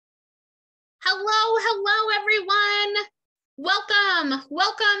Hello, everyone. Welcome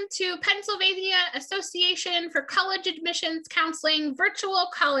to Pennsylvania Association for College Admissions Counseling Virtual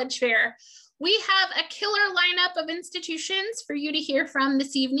College Fair. We have a killer lineup of institutions for you to hear from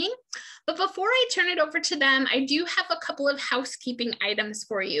this evening. But before I turn it over to them, I do have a couple of housekeeping items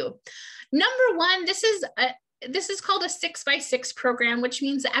for you. Number one, this is called a 6x6 program, which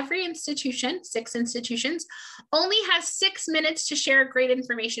means that every institution, 6 institutions, only has 6 minutes to share great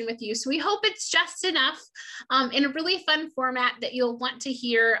information with you. So we hope it's just enough in a really fun format that you'll want to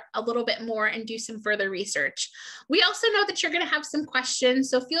hear a little bit more and do some further research. We also know that you're going to have some questions,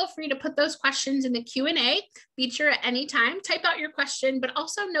 so feel free to put those questions in the Q&A feature at any time. Type out your question, but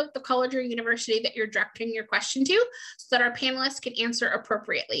also note the college or university that you're directing your question to so that our panelists can answer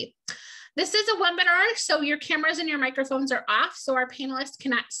appropriately. This is a webinar, so your cameras and your microphones are off, so our panelists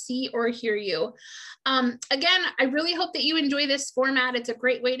cannot see or hear you. Again, I really hope that you enjoy this format. It's a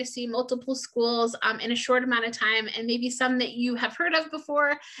great way to see multiple schools in a short amount of time, and maybe some that you have heard of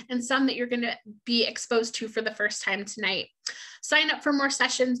before and some that you're going to be exposed to for the first time tonight. Sign up for more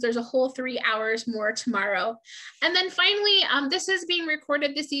sessions. There's a whole 3 hours more tomorrow. And then finally, this is being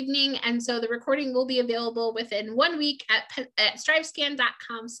recorded this evening, and so the recording will be available within 1 week at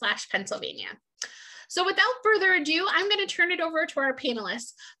strivescan.com/Pennsylvania. So without further ado, I'm going to turn it over to our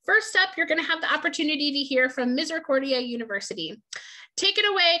panelists. First up, you're going to have the opportunity to hear from Misericordia University. Take it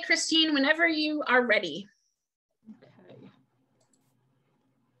away, Christine, whenever you are ready.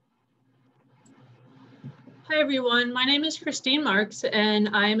 Hi everyone, my name is Christine Marks and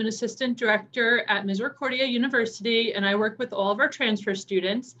I am an assistant director at Misericordia University, and I work with all of our transfer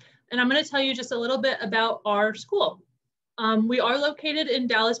students. And I'm going to tell you just a little bit about our school. We are located in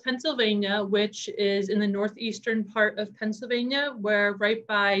Dallas, Pennsylvania, which is in the northeastern part of Pennsylvania. We're right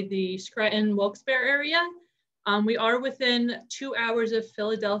by the Scranton-Wilkes-Barre area. We are within 2 hours of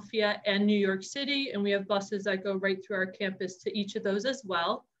Philadelphia and New York City, and we have buses that go right through our campus to each of those as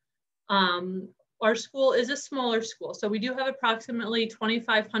well. Our school is a smaller school, so we do have approximately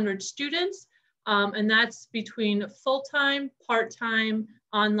 2,500 students, and that's between full-time, part-time,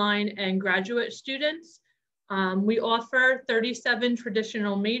 online, and graduate students. We offer 37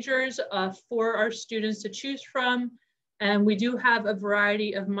 traditional majors for our students to choose from, and we do have a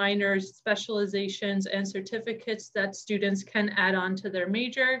variety of minors, specializations, and certificates that students can add on to their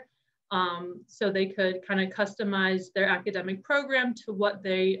major, so they could kind of customize their academic program to what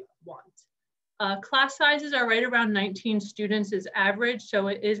they want. Class sizes are right around 19 students is average, so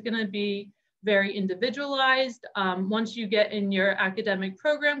it is going to be very individualized. Once you get in your academic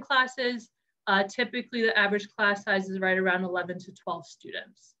program classes, typically the average class size is right around 11 to 12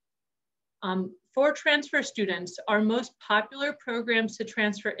 students. For transfer students, our most popular programs to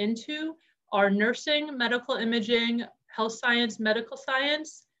transfer into are nursing, medical imaging, health science, medical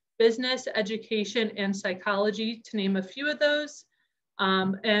science, business, education, and psychology, to name a few of those.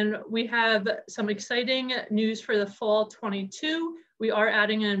 And we have some exciting news for the fall 22. We are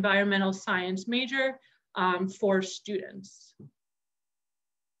adding an environmental science major for students.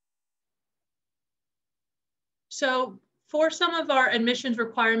 So for some of our admissions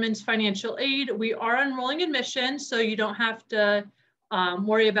requirements, financial aid, we are enrolling admissions, so you don't have to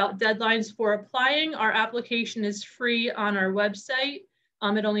worry about deadlines for applying. Our application is free on our website.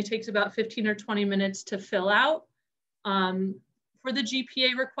 It only takes about 15 or 20 minutes to fill out. For the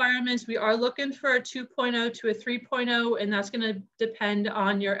GPA requirements, we are looking for a 2.0 to a 3.0, and that's going to depend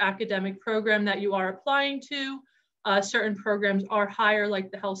on your academic program that you are applying to. Certain programs are higher,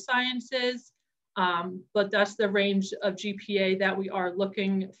 like the health sciences, but that's the range of GPA that we are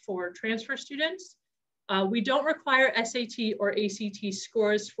looking for transfer students. We don't require SAT or ACT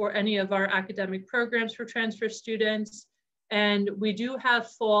scores for any of our academic programs for transfer students, and we do have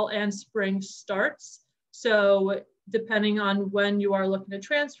fall and spring starts. So depending on when you are looking to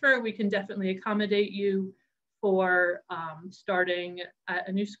transfer, we can definitely accommodate you for starting at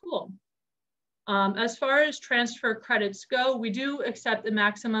a new school. As far as transfer credits go, we do accept a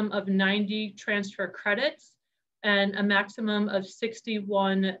maximum of 90 transfer credits and a maximum of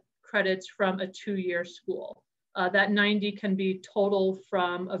 61 credits from a 2-year school. That 90 can be total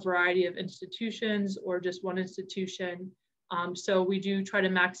from a variety of institutions or just one institution. So we do try to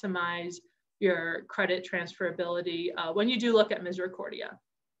maximize your credit transferability when you do look at Misericordia.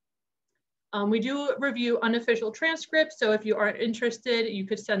 We do review unofficial transcripts, so if you are interested, you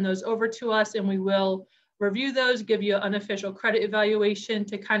could send those over to us and we will review those, give you an unofficial credit evaluation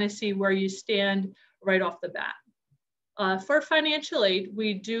to kind of see where you stand right off the bat. For financial aid,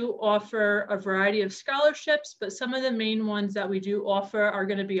 we do offer a variety of scholarships, but some of the main ones that we do offer are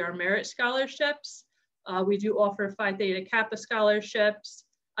going to be our merit scholarships. We do offer Phi Theta Kappa scholarships,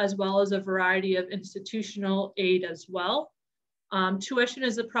 as well as a variety of institutional aid as well. Tuition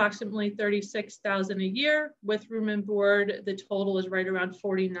is approximately $36,000 a year. With room and board, the total is right around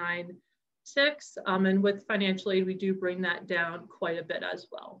 $49,600. And with financial aid, we do bring that down quite a bit as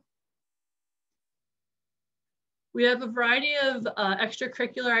well. We have a variety of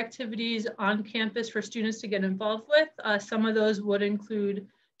extracurricular activities on campus for students to get involved with. Some of those would include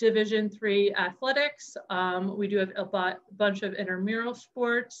Division III athletics. We do have a bunch of intramural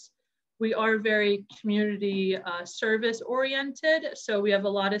sports. We are very community service oriented. So we have a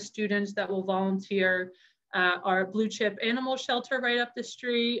lot of students that will volunteer our Blue Chip Animal Shelter right up the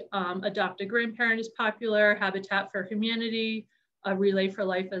street. Adopt a Grandparent is popular, Habitat for Humanity, Relay for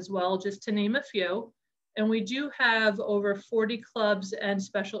Life as well, just to name a few. And we do have over 40 clubs and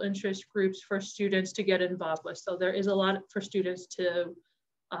special interest groups for students to get involved with. So there is a lot for students to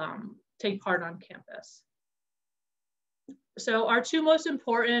take part on campus. So our two most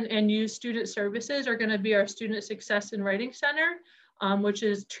important and used student services are going to be our Student Success and Writing Center, which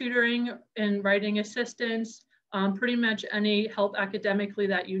is tutoring and writing assistance, pretty much any help academically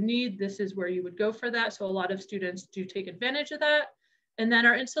that you need. This is where you would go for that. So a lot of students do take advantage of that. And then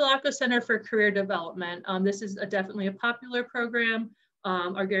our Interloco Center for Career Development. This is definitely a popular program,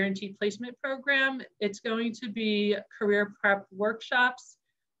 our Guaranteed Placement Program. It's going to be career prep workshops,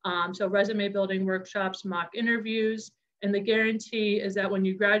 so resume building workshops, mock interviews. And the guarantee is that when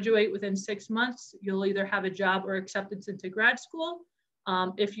you graduate within 6 months, you'll either have a job or acceptance into grad school.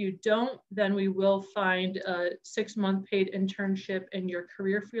 If you don't, then we will find a 6-month paid internship in your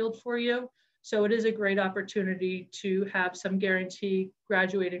career field for you. So it is a great opportunity to have some guarantee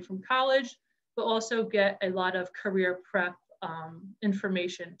graduating from college, but also get a lot of career prep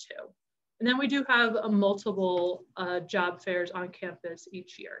information too. And then we do have multiple job fairs on campus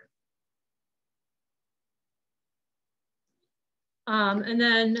each year.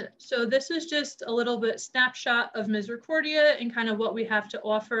 So this is just a little bit snapshot of Misericordia and kind of what we have to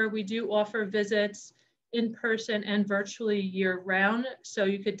offer. We do offer visits in person and virtually year round. So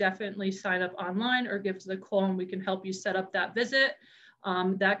you could definitely sign up online or give us a call and we can help you set up that visit.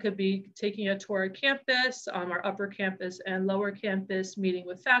 That could be taking a tour of campus, our upper campus and lower campus, meeting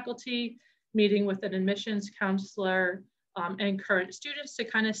with faculty, meeting with an admissions counselor and current students to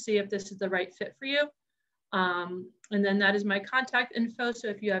kind of see if this is the right fit for you. And then that is my contact info. So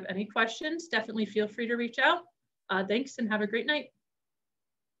if you have any questions, definitely feel free to reach out. Thanks and have a great night.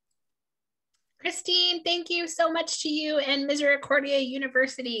 Christine, thank you so much to you and Misericordia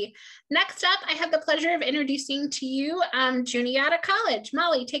University. Next up, I have the pleasure of introducing to you Juniata College.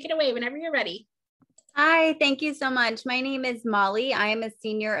 Molly, take it away whenever you're ready. Hi, thank you so much. My name is Molly. I am a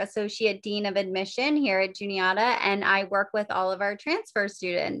Senior Associate Dean of Admission here at Juniata, and I work with all of our transfer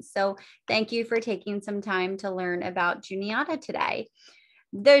students. So thank you for taking some time to learn about Juniata today.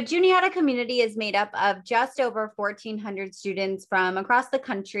 The Juniata community is made up of just over 1,400 students from across the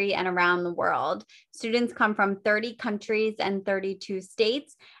country and around the world. Students come from 30 countries and 32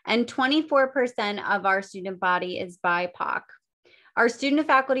 states, and 24% of our student body is BIPOC. Our student to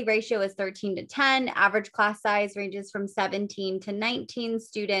faculty ratio is 13:10. Average class size ranges from 17 to 19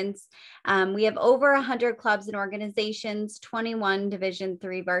 students. We have over 100 clubs and organizations, 21 Division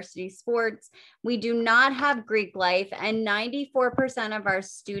III varsity sports. We do not have Greek life, and 94% of our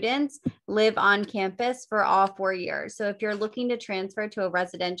students live on campus for all 4 years. So if you're looking to transfer to a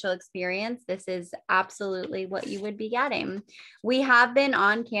residential experience, this is absolutely what you would be getting. We have been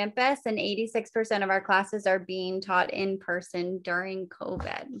on campus, and 86% of our classes are being taught in person during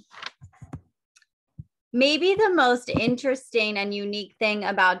COVID. Maybe the most interesting and unique thing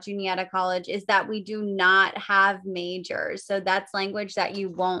about Juniata College is that we do not have majors. So that's language that you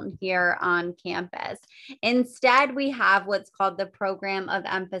won't hear on campus. Instead, we have what's called the Program of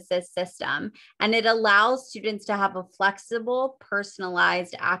Emphasis system, and it allows students to have a flexible,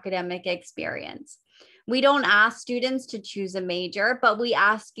 personalized academic experience. We don't ask students to choose a major, but we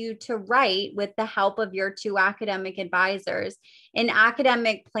ask you to write, with the help of your 2 academic advisors, an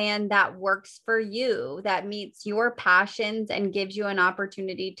academic plan that works for you, that meets your passions and gives you an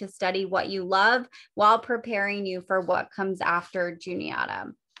opportunity to study what you love while preparing you for what comes after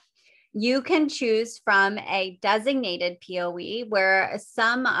Juniata. You can choose from a designated POE where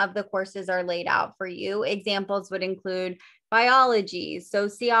some of the courses are laid out for you. Examples would include biology,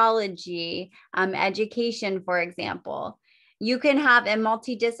 sociology, education, for example. You can have a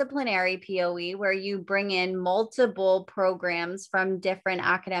multidisciplinary POE where you bring in multiple programs from different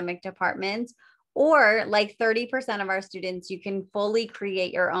academic departments, or like 30% of our students, you can fully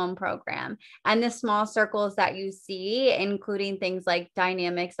create your own program. And the small circles that you see, including things like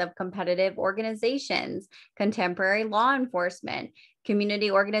dynamics of competitive organizations, contemporary law enforcement, Community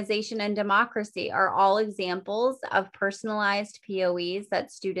organization and democracy are all examples of personalized POEs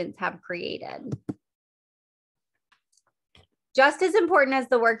that students have created. Just as important as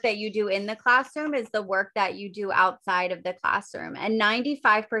the work that you do in the classroom is the work that you do outside of the classroom. And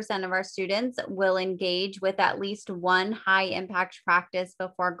 95% of our students will engage with at least one high impact practice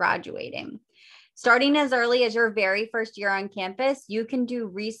before graduating. Starting as early as your very first year on campus, you can do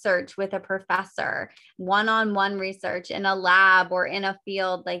research with a professor, one-on-one research in a lab or in a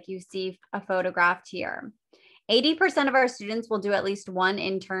field like you see photographed here. 80% of our students will do at least one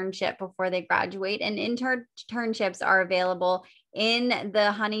internship before they graduate, and internships are available in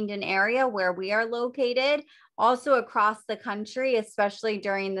the Huntington area where we are located, also across the country, especially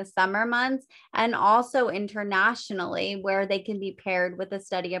during the summer months, and also internationally where they can be paired with a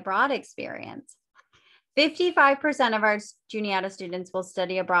study abroad experience. 55% of our Juniata students will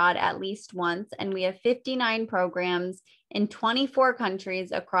study abroad at least once, and we have 59 programs in 24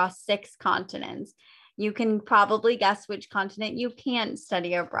 countries across 6 continents. You can probably guess which continent you can't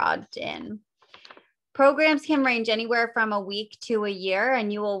study abroad in. Programs can range anywhere from a week to a year,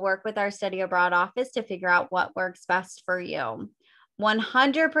 and you will work with our study abroad office to figure out what works best for you.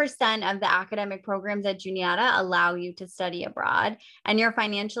 100% of the academic programs at Juniata allow you to study abroad, and your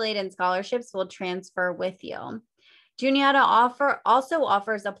financial aid and scholarships will transfer with you. Juniata also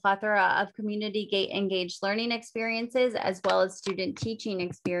offers a plethora of community engaged learning experiences as well as student teaching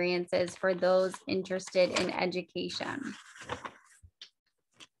experiences for those interested in education.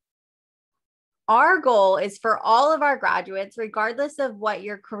 Our goal is for all of our graduates, regardless of what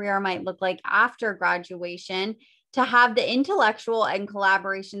your career might look like after graduation, to have the intellectual and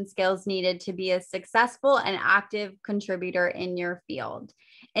collaboration skills needed to be a successful and active contributor in your field.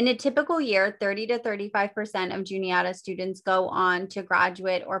 In a typical year, 30 to 35% of Juniata students go on to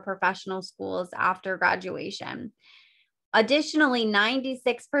graduate or professional schools after graduation. Additionally,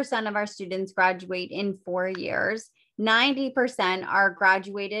 96% of our students graduate in 4 years. 90% are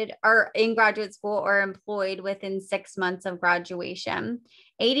graduated or in graduate school or employed within 6 months of graduation.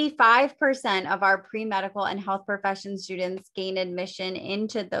 85% of our pre-medical and health profession students gain admission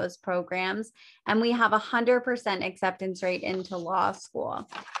into those programs, and we have 100% acceptance rate into law school.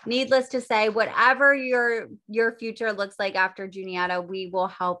 Needless to say, whatever your future looks like after Juniata, we will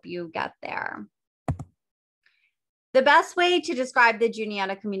help you get there. The best way to describe the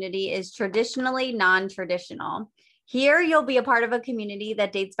Juniata community is traditionally non-traditional. Here, you'll be a part of a community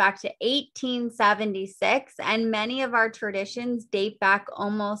that dates back to 1876, and many of our traditions date back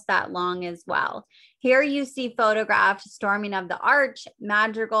almost that long as well. Here you see photographed Storming of the Arch,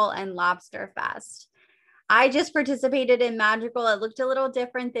 Madrigal, and Lobster Fest. I just participated in Madrigal. It looked a little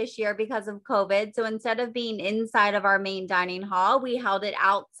different this year because of COVID. So instead of being inside of our main dining hall, we held it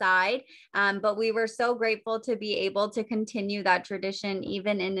outside. But we were so grateful to be able to continue that tradition,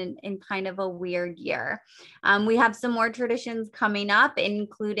 even in kind of a weird year. We have some more traditions coming up,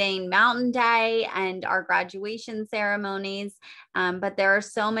 including Mountain Day and our graduation ceremonies. But there are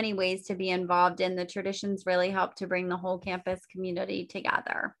so many ways to be involved, and the traditions really help to bring the whole campus community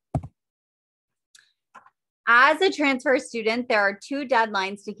together. As a transfer student, there are 2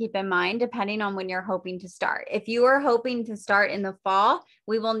 deadlines to keep in mind depending on when you're hoping to start. If you are hoping to start in the fall,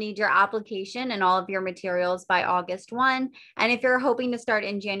 we will need your application and all of your materials by August 1. And if you're hoping to start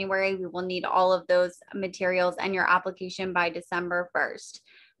in January, we will need all of those materials and your application by December 1st.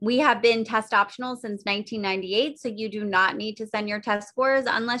 We have been test optional since 1998, so you do not need to send your test scores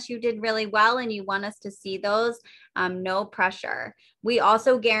unless you did really well and you want us to see those. No pressure. We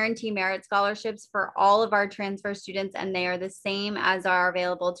also guarantee merit scholarships for all of our transfer students, and they are the same as are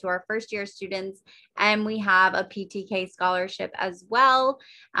available to our first year students. And we have a PTK scholarship as well.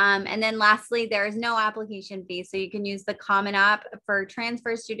 And then lastly, there is no application fee, so you can use the Common App for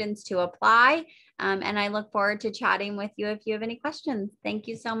transfer students to apply. And I look forward to chatting with you if you have any questions. Thank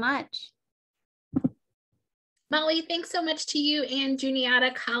you so much. Molly, thanks so much to you and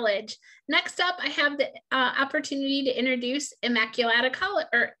Juniata College. Next up, I have the opportunity to introduce Immaculata College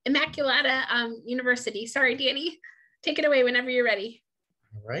or Immaculata University. Sorry, Danny, take it away whenever you're ready.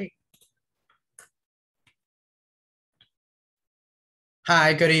 All right.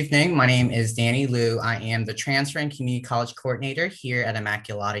 Hi, good evening. My name is Danny Liu. I am the Transfer and Community College Coordinator here at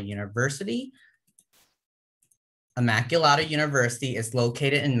Immaculata University. Immaculata University is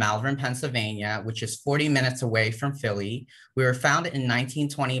located in Malvern, Pennsylvania, which is 40 minutes away from Philly. We were founded in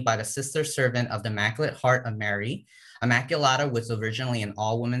 1920 by the Sister Servant of the Immaculate Heart of Mary. Immaculata was originally an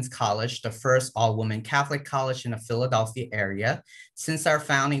all-women's college, the first all-women Catholic college in the Philadelphia area. Since our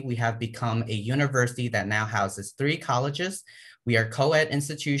founding, we have become a university that now houses 3 colleges. We are a co-ed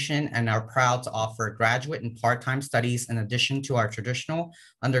institution and are proud to offer graduate and part-time studies in addition to our traditional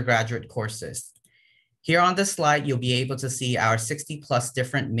undergraduate courses. Here on this slide, you'll be able to see our 60+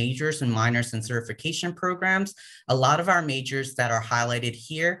 different majors and minors and certification programs. A lot of our majors that are highlighted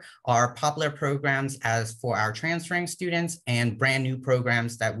here are popular programs as for our transferring students and brand new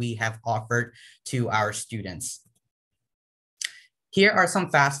programs that we have offered to our students. Here are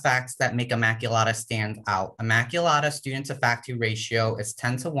some fast facts that make Immaculata stand out. Immaculata student to faculty ratio is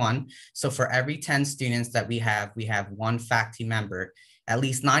 10-1. So for every 10 students that we have one faculty member. At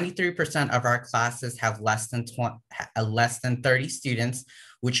least 93% of our classes have less than 30 students,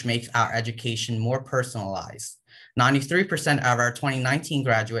 which makes our education more personalized. 93% of our 2019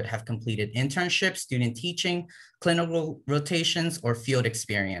 graduate have completed internships, student teaching, clinical rotations, or field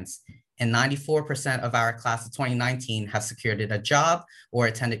experience. And 94% of our class of 2019 have secured a job or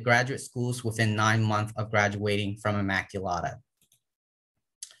attended graduate schools within 9 months of graduating from Immaculata.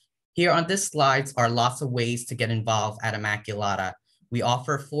 Here on this slides are lots of ways to get involved at Immaculata. We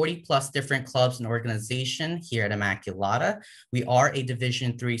offer 40+ different clubs and organizations here at Immaculata. We are a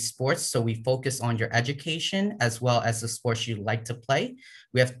Division III sports, so we focus on your education as well as the sports you like to play.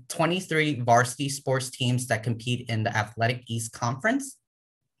 We have 23 varsity sports teams that compete in the Athletic East Conference.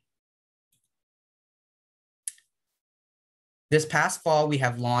 This past fall, we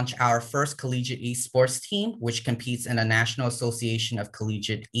have launched our first collegiate esports team, which competes in the National Association of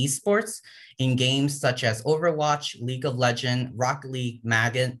Collegiate Esports in games such as Overwatch, League of Legends, Rocket League,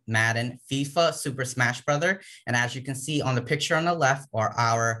 Madden, FIFA, Super Smash Bros. And as you can see on the picture on the left are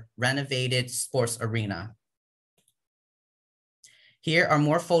our renovated sports arena. Here are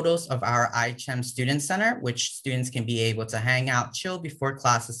more photos of our IHM Student Center, which students can be able to hang out, chill before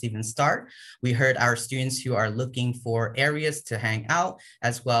classes even start. We heard our students who are looking for areas to hang out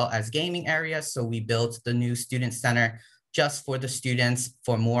as well as gaming areas. So we built the new student center just for the students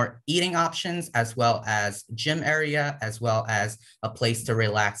for more eating options, as well as gym area, as well as a place to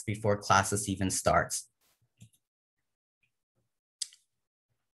relax before classes even starts.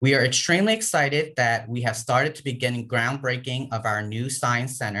 We are extremely excited that we have started to begin groundbreaking of our new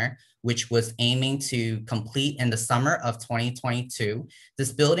Science Center, which was aiming to complete in the summer of 2022.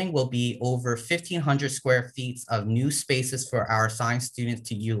 This building will be over 1,500 square feet of new spaces for our science students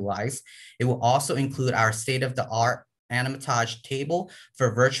to utilize. It will also include our state-of-the-art animatage table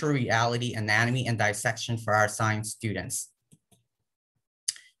for virtual reality anatomy and dissection for our science students.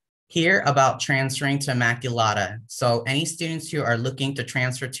 Here about transferring to Immaculata. So any students who are looking to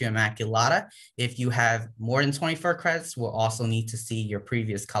transfer to Immaculata, if you have more than 24 credits, we'll also need to see your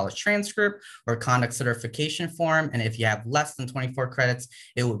previous college transcript or conduct certification form. And if you have less than 24 credits,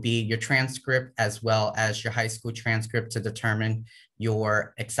 it will be your transcript as well as your high school transcript to determine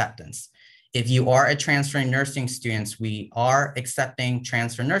your acceptance. If you are a transferring nursing student, we are accepting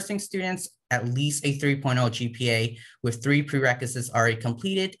transfer nursing students at least a 3.0 GPA with 3 prerequisites already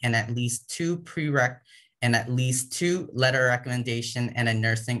completed and at least 2 letter recommendation and a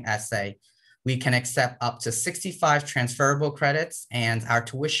nursing essay. We can accept up to 65 transferable credits, and our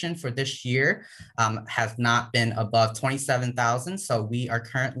tuition for this year has not been above $27,000. So we are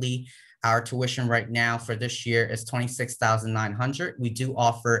currently, our tuition right now for this year is $26,900. We do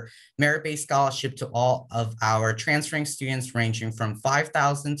offer merit-based scholarship to all of our transferring students ranging from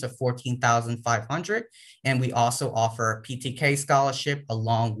 $5,000 to $14,500. And we also offer PTK scholarship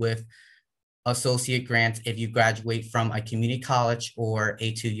along with associate grants if you graduate from a community college or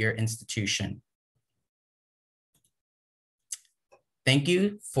a 2-year institution. Thank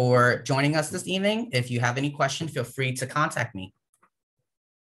you for joining us this evening. If you have any questions, feel free to contact me.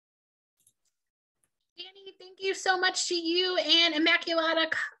 Danny, thank you so much to you and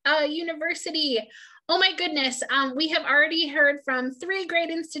Immaculata University. Oh my goodness, we have already heard from 3 great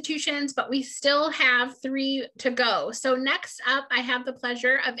institutions, but we still have 3 to go. So next up, I have the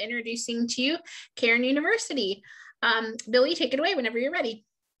pleasure of introducing to you Cairn University. Billy, take it away whenever you're ready.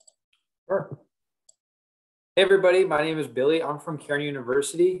 Sure. Hey everybody, my name is Billy. I'm from Cairn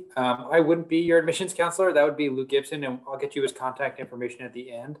University. I wouldn't be your admissions counselor. That would be Luke Gibson, and I'll get you his contact information at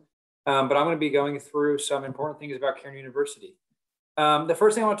the end. But I'm going to be going through some important things about Cairn University. The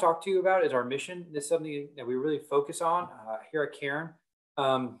first thing I want to talk to you about is our mission. This is something that we really focus on here at Cairn.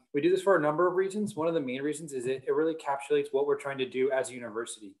 We do this for a number of reasons. One of the main reasons is it really encapsulates what we're trying to do as a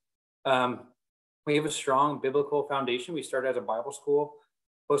university. We have a strong biblical foundation. We started as a Bible school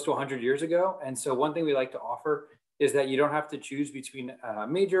close to 100 years ago. And so one thing we like to offer is that you don't have to choose between a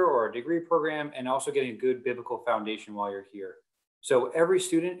major or a degree program and also getting a good biblical foundation while you're here. So every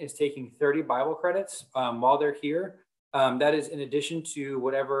student is taking 30 Bible credits while they're here. That is in addition to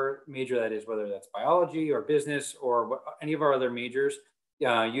whatever major that is, whether that's biology or business or any of our other majors,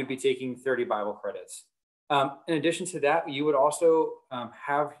 you'd be taking 30 Bible credits. In addition to that, you would also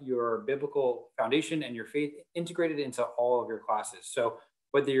have your biblical foundation and your faith integrated into all of your classes. So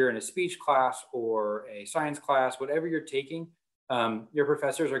whether you're in a speech class or a science class, whatever you're taking, your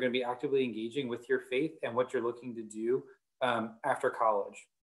professors are going to be actively engaging with your faith and what you're looking to do after college.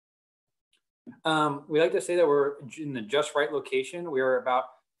 We like to say that we're in the just right location. We are about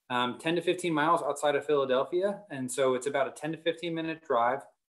 10 to 15 miles outside of Philadelphia. And so it's about a 10 to 15 minute drive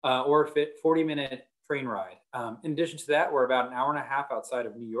or a 40-minute train ride. In addition to that, we're about an hour and a half outside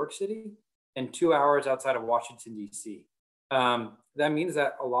of New York City and 2 hours outside of Washington, D.C. That means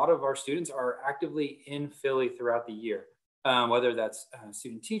that a lot of our students are actively in Philly throughout the year, whether that's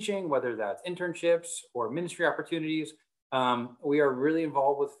student teaching, whether that's internships or ministry opportunities. We are really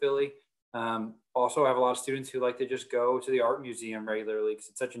involved with Philly. Also, I have a lot of students who like to just go to the art museum regularly because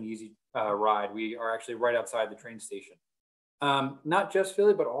it's such an easy ride. We are actually right outside the train station. Not just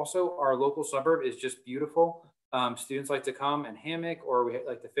Philly, but also our local suburb is just beautiful. Students like to come and hammock, or we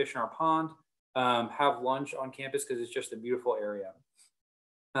like to fish in our pond, have lunch on campus because it's just a beautiful area.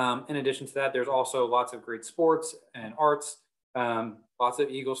 In addition to that, there's also lots of great sports and arts. Lots of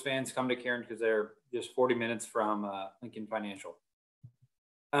Eagles fans come to Cairn because they're just 40 minutes from Lincoln Financial.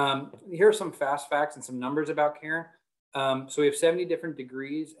 Here are some fast facts and some numbers about Cairn. So we have 70 different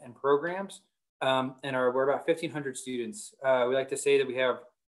degrees and programs, and we're about 1,500 students. We like to say that we have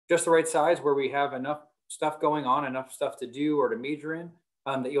just the right size where we have enough stuff going on, enough stuff to do or to major in,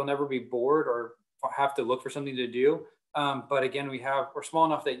 that you'll never be bored or have to look for something to do. But again, we're small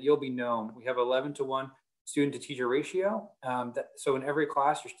enough that you'll be known. We have 11-to-1 student to teacher ratio. So in every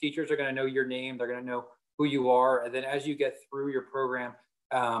class, your teachers are going to know your name. They're going to know who you are. And then as you get through your program,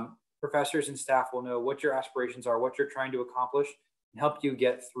 professors and staff will know what your aspirations are, what you're trying to accomplish, and help you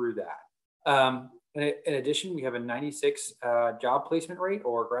get through that. In addition, we have a 96 job placement rate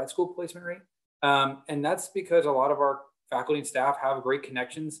or grad school placement rate. And that's because a lot of our faculty and staff have great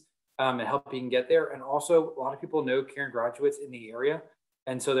connections and help you can get there. And also a lot of people know Cairn graduates in the area.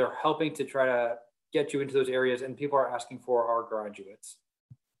 And so they're helping to try to get you into those areas, and people are asking for our graduates.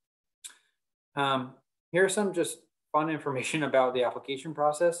 Here's some just fun information about the application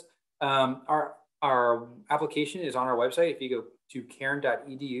process. Our application is on our website. If you go to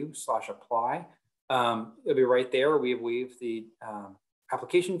cairn.edu/apply, it'll be right there. We have waived the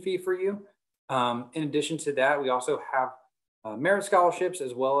application fee for you. In addition to that, we also have merit scholarships,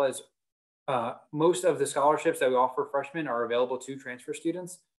 as well as most of the scholarships that we offer freshmen are available to transfer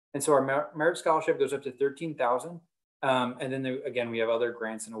students. And so our merit scholarship goes up to $13,000. And then again, we have other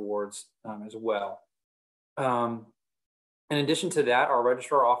grants and awards as well. In addition to that, our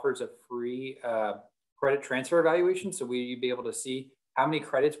registrar offers a free credit transfer evaluation. So we'd be able to see how many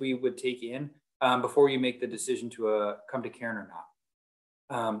credits we would take in before you make the decision to come to Cairn or not.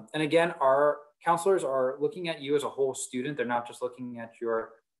 And again, our counselors are looking at you as a whole student. They're not just looking at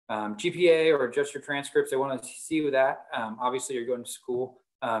your GPA or just your transcripts. They want to see that. Obviously, you're going to school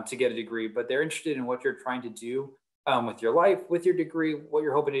to get a degree, but they're interested in what you're trying to do with your life, with your degree, what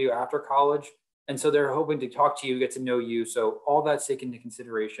you're hoping to do after college. And so they're hoping to talk to you, get to know you. So all that's taken into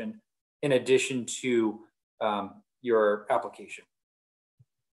consideration in addition to your application.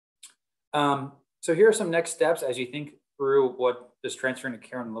 So here are some next steps as you think through what does transferring to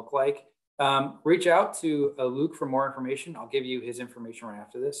Cairn look like. Reach out to Luke for more information. I'll give you his information right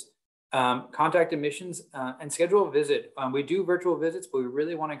after this. Contact admissions and schedule a visit. We do virtual visits, but we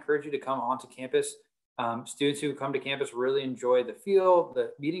really want to encourage you to come onto campus. Students who come to campus really enjoy the feel,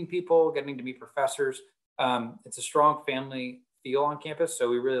 the meeting people, getting to meet professors. It's a strong family feel on campus. So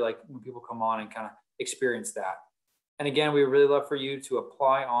we really like when people come on and kind of experience that. And again, we would really love for you to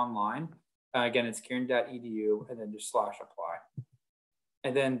apply online. Again, it's cairn.edu and then just /apply.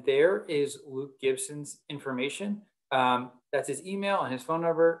 And then there is Luke Gibson's information. That's his email and his phone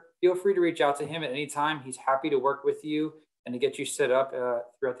number. Feel free to reach out to him at any time. He's happy to work with you and to get you set up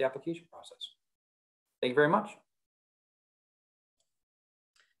throughout the application process. Thank you very much.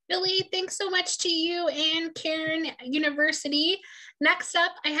 Billy, thanks so much to you and Cairn University. Next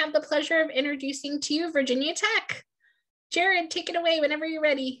up, I have the pleasure of introducing to you Virginia Tech. Jared, take it away whenever you're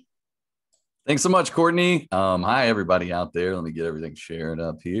ready. Thanks so much, Courtney. Hi, everybody out there. Let me get everything shared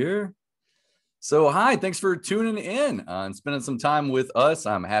up here. So hi, thanks for tuning in and spending some time with us.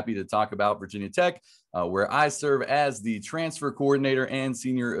 I'm happy to talk about Virginia Tech, where I serve as the transfer coordinator and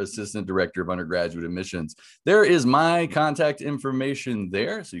senior assistant director of undergraduate admissions. There is my contact information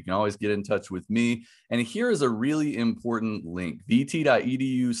there, so you can always get in touch with me. And here is a really important link,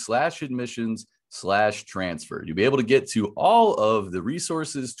 vt.edu/admissions virginia.edu/transfer. You'll be able to get to all of the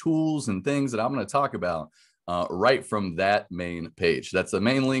resources, tools, and things that I'm going to talk about right from that main page. That's the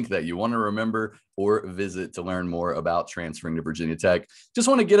main link that you want to remember or visit to learn more about transferring to Virginia Tech. Just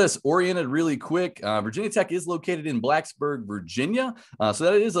want to get us oriented really quick. Virginia Tech is located in Blacksburg, Virginia. So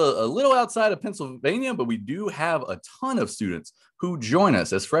that is a little outside of Pennsylvania, but we do have a ton of students who join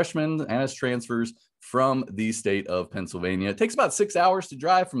us as freshmen and as transfers from the state of Pennsylvania. It takes about 6 hours to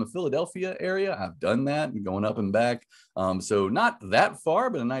drive from the Philadelphia area. I've done that and going up and back. So not that far,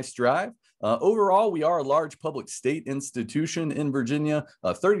 but a nice drive. Overall, we are a large public state institution in Virginia,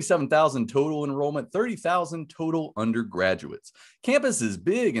 37,000 total enrollment, 30,000 total undergraduates. Campus is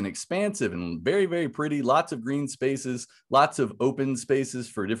big and expansive and very, very pretty. Lots of green spaces, lots of open spaces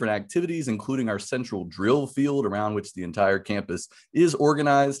for different activities, including our central drill field around which the entire campus is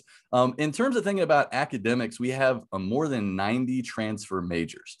organized. In terms of thinking about academics, we have more than 90 transfer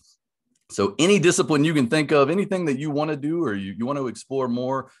majors. So any discipline you can think of, anything that you want to do or you want to explore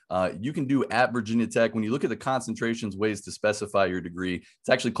more, you can do at Virginia Tech. When you look at the concentrations, ways to specify your degree, it's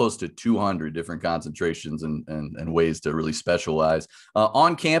actually close to 200 different concentrations and ways to really specialize.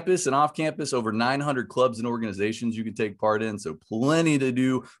 On campus and off campus, over 900 clubs and organizations you can take part in. So plenty to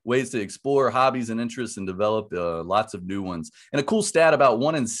do, ways to explore hobbies and interests and develop lots of new ones. And a cool stat, about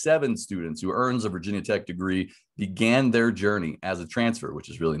 1 in 7 students who earns a Virginia Tech degree began their journey as a transfer, which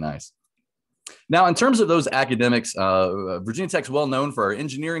is really nice. Now, in terms of those academics, Virginia Tech's well known for our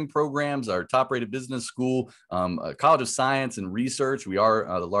engineering programs, our top-rated business school, College of Science and Research. We are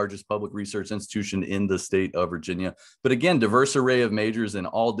the largest public research institution in the state of Virginia. But again, diverse array of majors in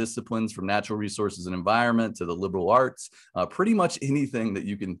all disciplines, from natural resources and environment to the liberal arts. Pretty much anything that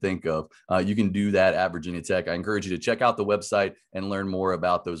you can think of, you can do that at Virginia Tech. I encourage you to check out the website and learn more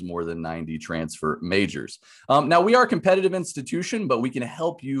about those more than 90 transfer majors. Now, we are a competitive institution, but we can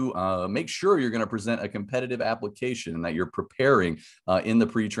help you make sure you're going to present a competitive application and that you're preparing in the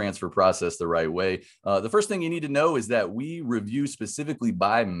pre-transfer process the right way. The first thing you need to know is that we review specifically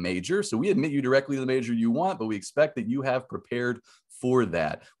by major. So we admit you directly to the major you want, but we expect that you have prepared for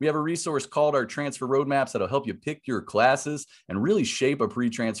that. We have a resource called our transfer roadmaps that'll help you pick your classes and really shape a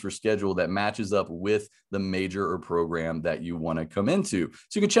pre-transfer schedule that matches up with the major or program that you want to come into.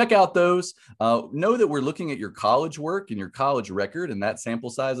 So you can check out those. Know that we're looking at your college work and your college record and that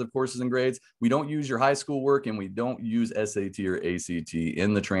sample size of courses and grades. We don't use your high school work and we don't use SAT or ACT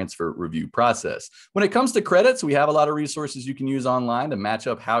in the transfer review process. When it comes to credits, we have a lot of resources you can use online to match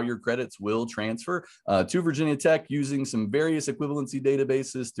up how your credits will transfer to Virginia Tech using some various equivalency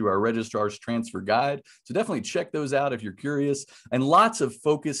databases through our registrar's transfer guide. So definitely check those out if you're curious, and lots of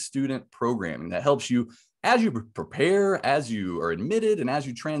focused student programming that helps you as you prepare, as you are admitted, and as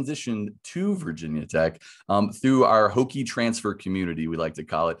you transition to Virginia Tech through our Hokie transfer community, we like to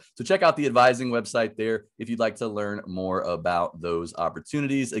call it. So check out the advising website there if you'd like to learn more about those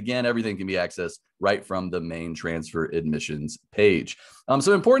opportunities. Again, everything can be accessed right from the main transfer admissions page.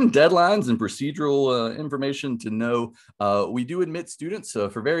 So important deadlines and procedural information to know. We do admit students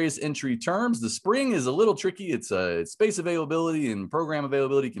for various entry terms. The spring is a little tricky. It's space availability and program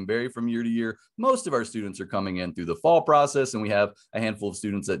availability can vary from year to year. Most of our students are coming in through the fall process, and we have a handful of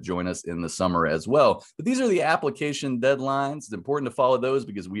students that join us in the summer as well. But these are the application deadlines. It's important to follow those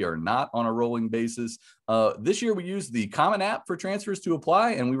because we are not on a rolling basis. This year, we used the Common App for transfers to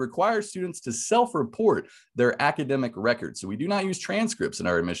apply, and we require students to self-report their academic records. So we do not use transcripts in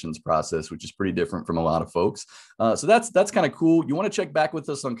our admissions process, which is pretty different from a lot of folks. So that's kind of cool. You want to check back with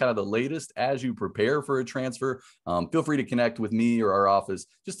us on kind of the latest as you prepare for a transfer. Feel free to connect with me or our office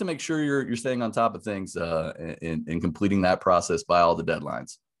just to make sure you're staying on top of things and completing that process by all the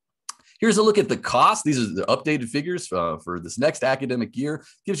deadlines. Here's a look at the cost. These are the updated figures for this next academic year.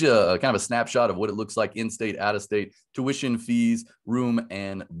 Gives you a kind of a snapshot of what it looks like in-state, out-of-state, tuition, fees, room,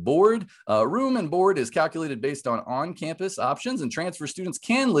 and board. Room and board is calculated based on on-campus options, and transfer students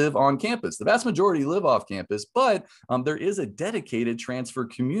can live on campus. The vast majority live off campus, but there is a dedicated transfer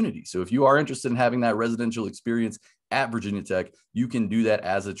community. So if you are interested in having that residential experience at Virginia Tech, you can do that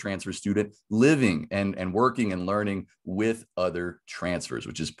as a transfer student, living and working and learning with other transfers,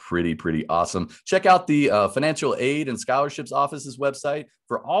 which is pretty awesome. Check out the Financial Aid and Scholarships Office's website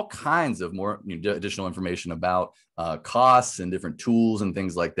for all kinds of more additional information about costs and different tools and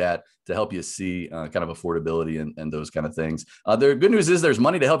things like that to help you see kind of affordability and those kind of things. The good news is there's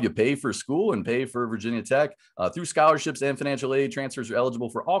money to help you pay for school and pay for Virginia Tech through scholarships and financial aid. Transfers are eligible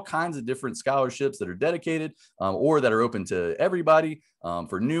for all kinds of different scholarships that are dedicated or that are open to everybody.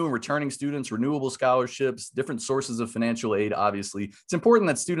 For new and returning students, renewable scholarships, different sources of financial aid. Obviously, it's important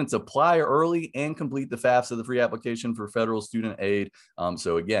that students apply early and complete the FAFSA, the free application for federal student aid.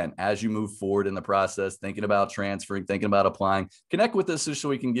 So again, as you move forward in the process, thinking about transferring, thinking about applying, connect with us so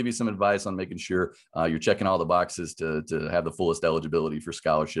we can give you some advice on making sure you're checking all the boxes to have the fullest eligibility for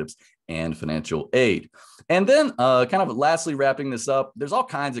scholarships and financial aid. And then kind of lastly, wrapping this up, there's all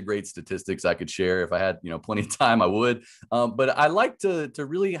kinds of great statistics I could share. If I had plenty of time, I would. But I like to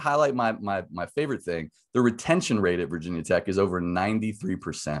really highlight my favorite thing. The retention rate at Virginia Tech is over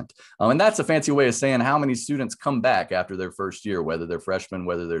 93%. And that's a fancy way of saying how many students come back after their first year, whether they're freshmen,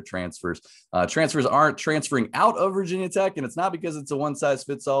 whether they're transfers. Transfers aren't transferring out of Virginia Tech, and it's not because it's a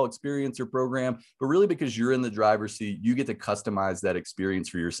one-size-fits-all experience or program, but really because you're in the driver's seat. You get to customize that experience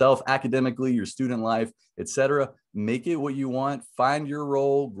for yourself, academically, your student life, etc. Make it what you want, find your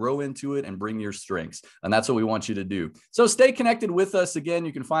role, grow into it, and bring your strengths. And that's what we want you to do. So stay connected with us. Again,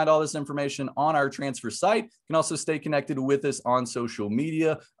 you can find all this information on our transfer site. You can also stay connected with us on social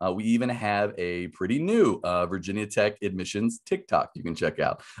media. We even have a pretty new Virginia Tech admissions TikTok you can check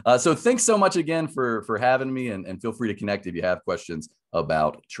out. So thanks so much again for having me, and feel free to connect if you have questions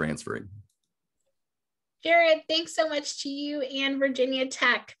about transferring. Jared, thanks so much to you and Virginia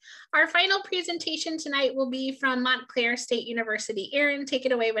Tech. Our final presentation tonight will be from Montclair State University. Erin, take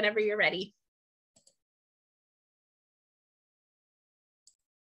it away whenever you're ready.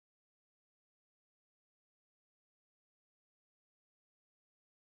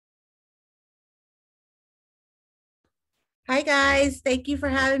 Hi guys, thank you for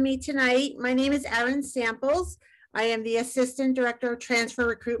having me tonight. My name is Erin Samples. I am the Assistant Director of Transfer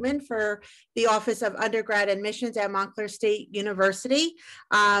Recruitment for the Office of Undergrad Admissions at Montclair State University.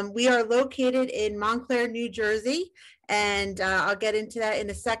 We are located in Montclair, New Jersey, and I'll get into that in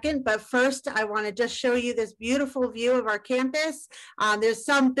a second. But first, I want to just show you this beautiful view of our campus. There's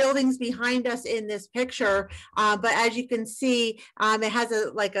some buildings behind us in this picture, but as you can see, it has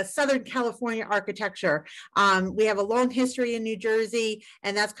a Southern California architecture. We have a long history in New Jersey,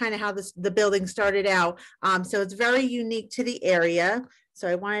 and that's kind of how the building started out. So it's very unique to the area. So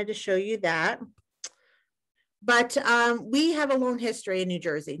I wanted to show you that. But we have a long history in New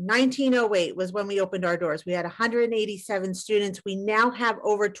Jersey. 1908 was when we opened our doors. We had 187 students. We now have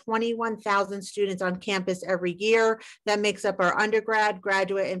over 21,000 students on campus every year. That makes up our undergrad,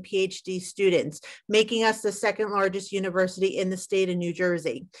 graduate, and PhD students, making us the second largest university in the state of New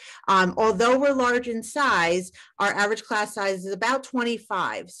Jersey. Although we're large in size, our average class size is about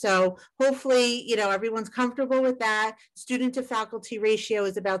 25. So hopefully, everyone's comfortable with that. Student to faculty ratio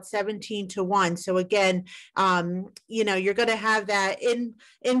is about 17:1. So again, you're going to have that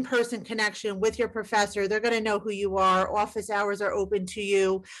in-person connection with your professor. They're going to know who you are. Office hours are open to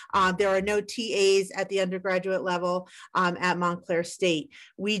you. There are no TAs at the undergraduate level at Montclair State.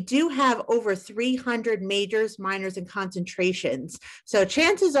 We do have over 300 majors, minors, and concentrations. So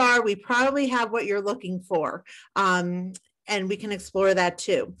chances are we probably have what you're looking for. And we can explore that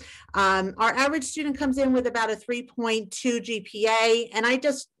too. Our average student comes in with about a 3.2 GPA, and I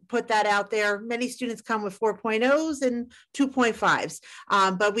just put that out there. Many students come with 4.0s and 2.5s,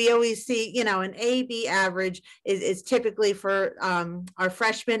 but we always see, an A/B average is typically for our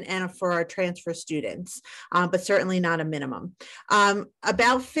freshmen and for our transfer students, but certainly not a minimum.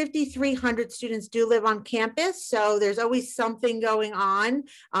 About 5,300 students do live on campus, so there's always something going on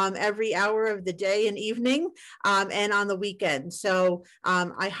every hour of the day and evening, and on the weekend. So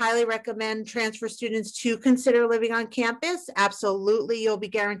I highly recommend transfer students to consider living on campus. Absolutely, you'll be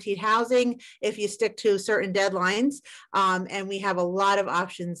guaranteed housing if you stick to certain deadlines, and we have a lot of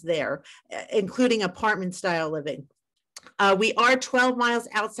options there, including apartment style living. We are 12 miles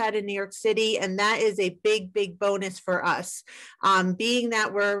outside of New York City, and that is a big bonus for us, being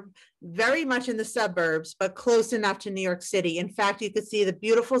that we're very much in the suburbs, but close enough to New York City. In fact, you could see the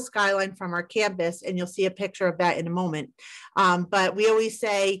beautiful skyline from our campus, and you'll see a picture of that in a moment. But we always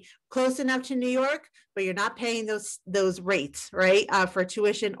say close enough to New York, but you're not paying those rates, right, for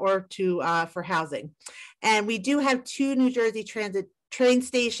tuition or for housing. And we do have 2 New Jersey Transit train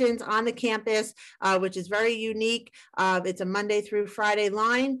stations on the campus, which is very unique. It's a Monday through Friday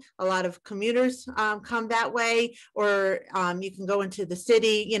line. A lot of commuters come that way, or you can go into the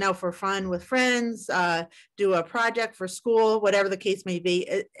city, for fun with friends, do a project for school, whatever the case may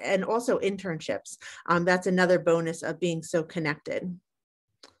be, and also internships. That's another bonus of being so connected.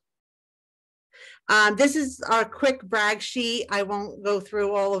 This is our quick brag sheet. I won't go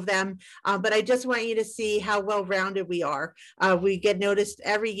through all of them, but I just want you to see how well-rounded we are. We get noticed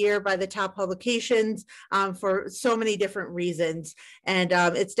every year by the top publications for so many different reasons, and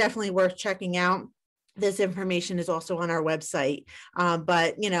it's definitely worth checking out. This information is also on our website,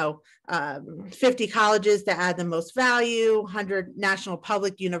 but 50 colleges that add the most value, 100 National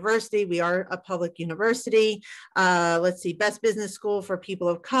Public University. We are a public university. Let's see, best business school for people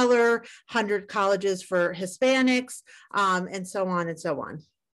of color, 100 colleges for Hispanics, and so on and so on.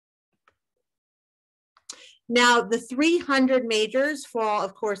 Now, the 300 majors fall,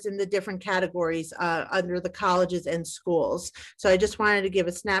 of course, in the different categories under the colleges and schools. So I just wanted to give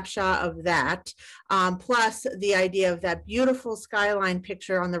a snapshot of that, plus the idea of that beautiful skyline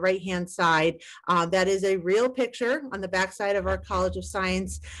picture on the right-hand side. That is a real picture on the backside of our College of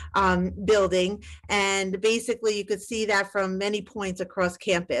Science building. And basically, you could see that from many points across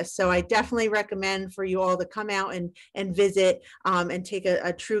campus. So I definitely recommend for you all to come out and visit and take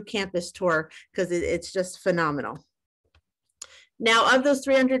a true campus tour, because it's just phenomenal. Now, of those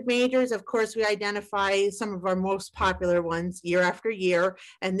 300 majors, of course, we identify some of our most popular ones year after year,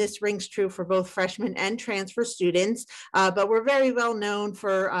 and this rings true for both freshmen and transfer students, but we're very well known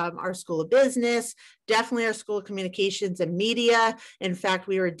for our School of Business, definitely our School of Communications and Media. In fact,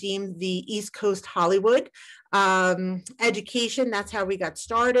 we were deemed the East Coast Hollywood. Education, that's how we got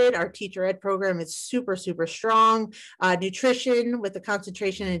started. Our teacher ed program is super, super strong. Nutrition with the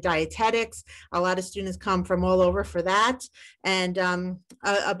concentration in dietetics. A lot of students come from all over for that, and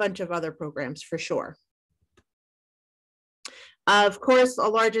a bunch of other programs for sure. Of course, a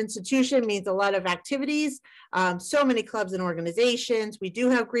large institution means a lot of activities, so many clubs and organizations. We do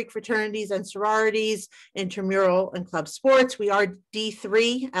have Greek fraternities and sororities, intramural and club sports. We are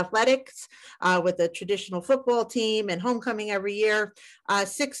D3 athletics with a traditional football team and homecoming every year.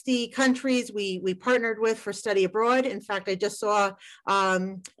 60 countries we partnered with for study abroad. In fact, I just saw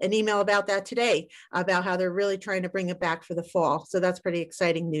an email about that today, about how they're really trying to bring it back for the fall. So that's pretty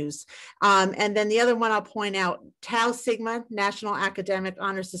exciting news. And then the other one I'll point out, Tau Sigma, National Academic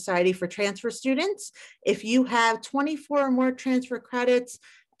Honor Society for transfer students. If you have 24 or more transfer credits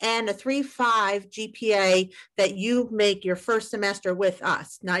and a 3.5 GPA that you make your first semester with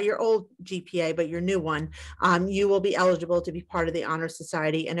us, not your old GPA, but your new one, you will be eligible to be part of the Honor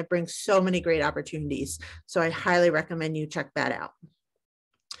Society, and it brings so many great opportunities. So I highly recommend you check that out.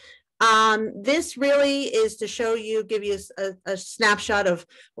 This really is to show you, give you a snapshot of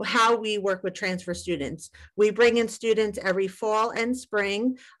how we work with transfer students. We bring in students every fall and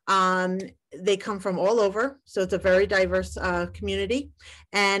spring. They come from all over, so it's a very diverse community.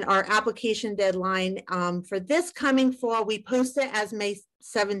 And our application deadline for this coming fall, we post it as May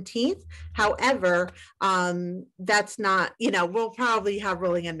 17th. However, that's not, we'll probably have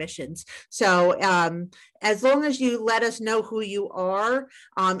rolling admissions. So as long as you let us know who you are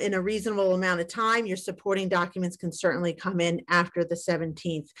in a reasonable amount of time, your supporting documents can certainly come in after the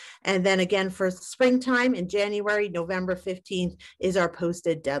 17th. And then again, for springtime in January, November 15th is our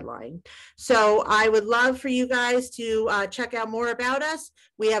posted deadline. So I would love for you guys to check out more about us.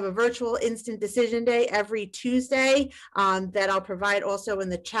 We have a virtual instant decision day every Tuesday that I'll provide also in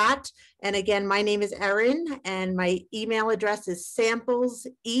the chat. And again, my name is Erin, and my email address is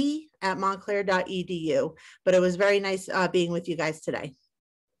samplese@montclair.edu. But it was very nice being with you guys today.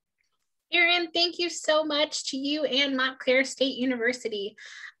 Erin, thank you so much to you and Montclair State University.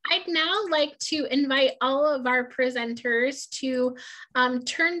 I'd now like to invite all of our presenters to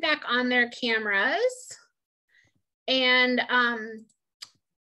turn back on their cameras and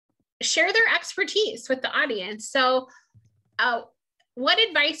share their expertise with the audience. So what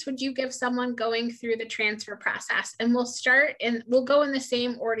advice would you give someone going through the transfer process? And we'll start and we'll go in the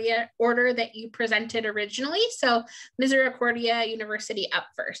same order that you presented originally. So Misericordia University up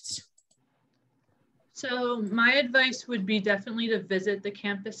first. So my advice would be definitely to visit the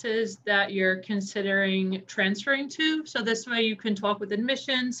campuses that you're considering transferring to. So this way you can talk with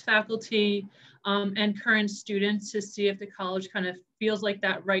admissions, faculty, and current students to see if the college kind of feels like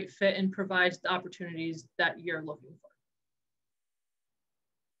that right fit and provides the opportunities that you're looking for.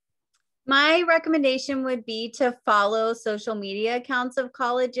 My recommendation would be to follow social media accounts of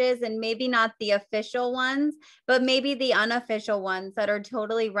colleges, and maybe not the official ones, but maybe the unofficial ones that are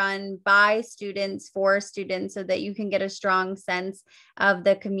totally run by students for students, so that you can get a strong sense of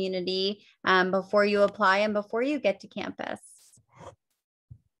the community before you apply and before you get to campus.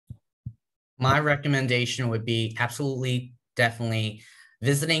 My recommendation would be absolutely, definitely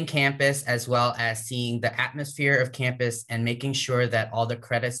visiting campus, as well as seeing the atmosphere of campus and making sure that all the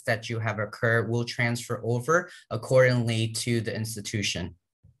credits that you have occurred will transfer over accordingly to the institution.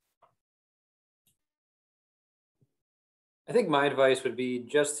 I think my advice would be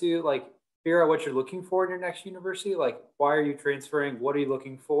just to like figure out what you're looking for in your next university. Like, why are you transferring? What are you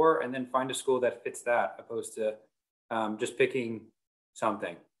looking for? And then find a school that fits that, opposed to just picking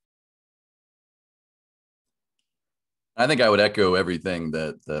something. I think I would echo everything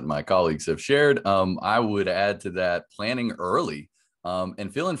that my colleagues have shared. I would add to that planning early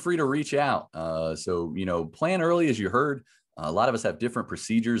and feeling free to reach out. So, plan early, as you heard. A lot of us have different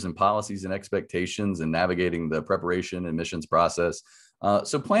procedures and policies and expectations in navigating the preparation admissions process.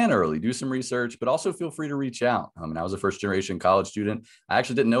 So plan early, do some research, but also feel free to reach out. I was a first generation college student. I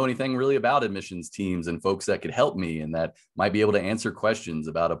actually didn't know anything really about admissions teams and folks that could help me and that might be able to answer questions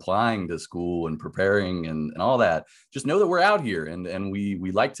about applying to school and preparing and all that. Just know that we're out here and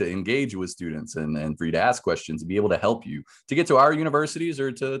we like to engage with students and for you to ask questions and be able to help you to get to our universities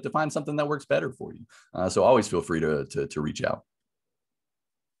or to find something that works better for you. So always feel free to reach out.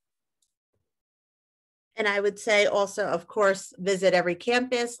 And I would say also, of course, visit every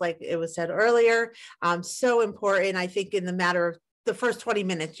campus, like it was said earlier. So important. I think in the matter of the first 20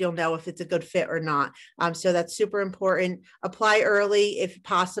 minutes, you'll know if it's a good fit or not. So that's super important. Apply early if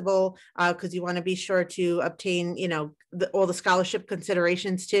possible, because you want to be sure to obtain, all the scholarship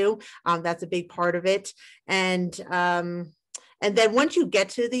considerations too. That's a big part of it. And then once you get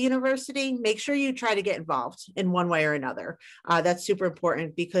to the university, make sure you try to get involved in one way or another. That's super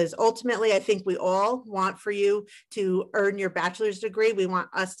important because ultimately, I think we all want for you to earn your bachelor's degree. We want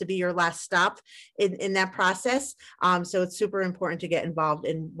us to be your last stop in that process. So it's super important to get involved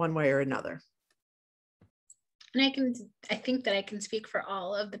in one way or another. And I think that I can speak for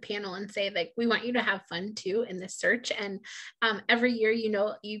all of the panel and say, like, we want you to have fun too in this search. And every year,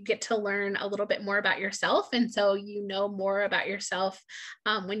 you get to learn a little bit more about yourself. And so you know more about yourself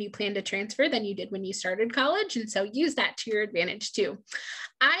when you plan to transfer than you did when you started college. And so use that to your advantage too.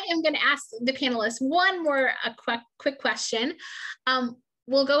 I am going to ask the panelists one more quick question.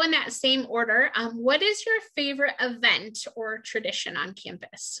 We'll go in that same order. What is your favorite event or tradition on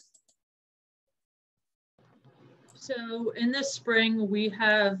campus? So in the spring, we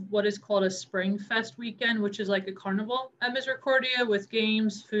have what is called a Spring Fest weekend, which is like a carnival at Misericordia with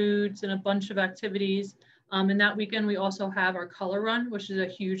games, foods, and a bunch of activities. And that weekend, we also have our color run, which is a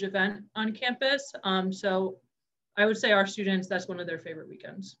huge event on campus. So I would say our students, that's one of their favorite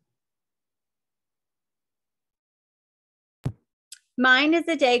weekends. Mine is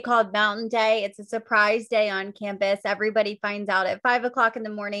a day called Mountain Day. It's a surprise day on campus. Everybody finds out at 5 o'clock in the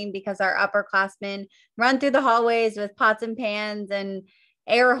morning because our upperclassmen run through the hallways with pots and pans and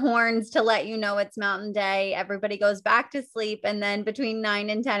air horns to let you know it's Mountain Day. Everybody goes back to sleep. And then between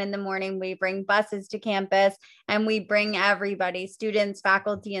 9 and 10 in the morning, we bring buses to campus and we bring everybody, students,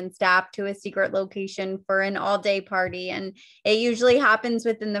 faculty, and staff to a secret location for an all-day party. And it usually happens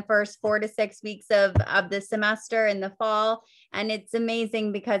within the first 4 to 6 weeks of the semester in the fall. And it's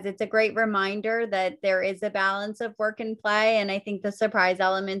amazing because it's a great reminder that there is a balance of work and play. And I think the surprise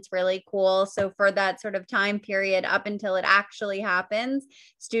element's really cool. So for that sort of time period up until it actually happens,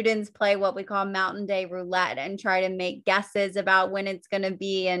 students play what we call Mountain Day roulette and try to make guesses about when it's going to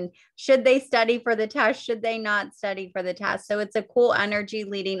be and should they study for the test, should they not study for the test. So it's a cool energy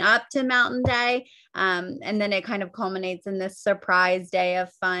leading up to Mountain Day. And then it kind of culminates in this surprise day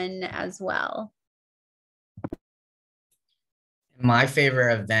of fun as well. My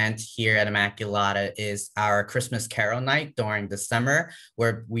favorite event here at Immaculata is our Christmas Carol night during the summer,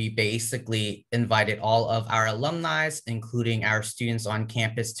 where we basically invited all of our alumni, including our students on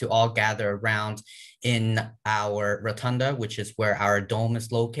campus, to all gather around in our rotunda, which is where our dome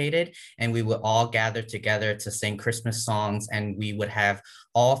is located. And we would all gather together to sing Christmas songs. And we would have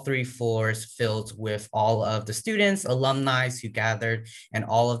all 3 floors filled with all of the students, alumni who gathered, and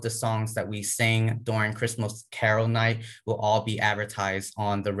all of the songs that we sing during Christmas Carol night will all be advertised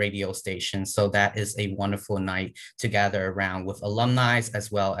on the radio station. So that is a wonderful night to gather around with alumni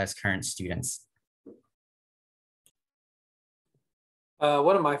as well as current students.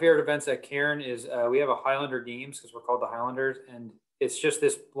 One of my favorite events at Cairn is we have a Highlander Games, because we're called the Highlanders, and it's just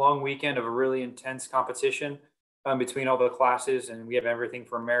this long weekend of a really intense competition between all the classes, and we have everything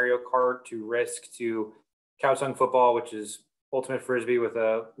from Mario Kart to Risk to cow tongue football, which is ultimate frisbee with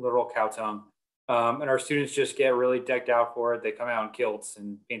a literal cow tongue. And our students just get really decked out for it. They come out in kilts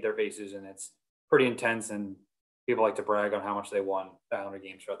and paint their faces, and it's pretty intense, and people like to brag on how much they won the Highlander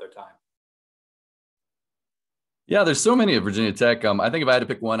Games throughout their time. Yeah, there's so many at Virginia Tech. I think if I had to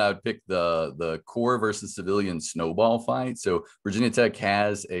pick one, I would pick the Corps versus civilian snowball fight. So Virginia Tech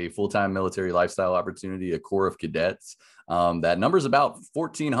has a full-time military lifestyle opportunity, a Corps of Cadets. That number is about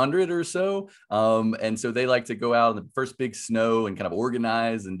 1,400 or so. And so they like to go out in the first big snow and kind of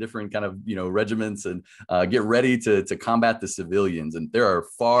organize in different kind of, regiments and get ready to combat the civilians. And there are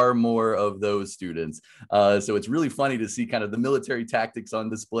far more of those students. So it's really funny to see kind of the military tactics on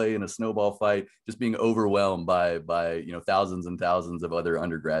display in a snowball fight, just being overwhelmed by thousands and thousands of other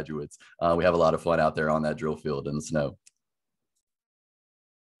undergraduates. We have a lot of fun out there on that drill field in the snow.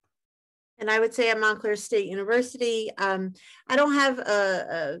 And I would say at Montclair State University, I don't have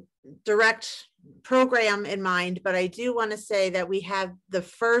a direct program in mind, but I do want to say that we have the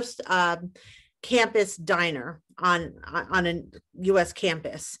first campus diner on a U.S.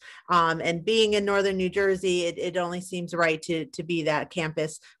 campus. And being in northern New Jersey, it only seems right to be that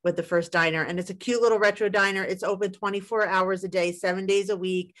campus with the first diner. And it's a cute little retro diner. It's open 24 hours a day, 7 days a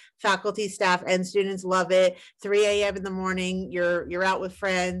week. Faculty, staff, and students love it. 3 a.m. in the morning, you're out with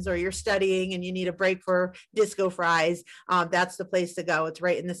friends or you're studying and you need a break for disco fries. That's the place to go. It's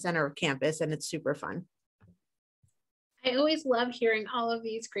right in the center of campus and it's super fun. I always love hearing all of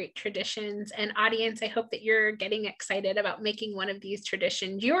these great traditions, and audience, I hope that you're getting excited about making one of these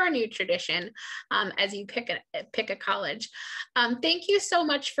traditions your new tradition as you pick a college. Thank you so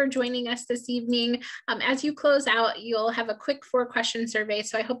much for joining us this evening. As you close out, you'll have a quick 4-question survey,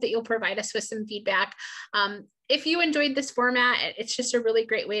 so I hope that you'll provide us with some feedback. If you enjoyed this format, it's just a really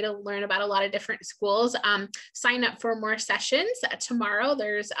great way to learn about a lot of different schools. Sign up for more sessions. Tomorrow,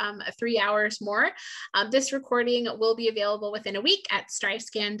 there's 3 hours more. This recording will be available within a week at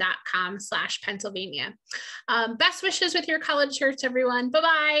strivescan.com/Pennsylvania. Best wishes with your college search, everyone.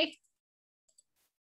 Bye-bye.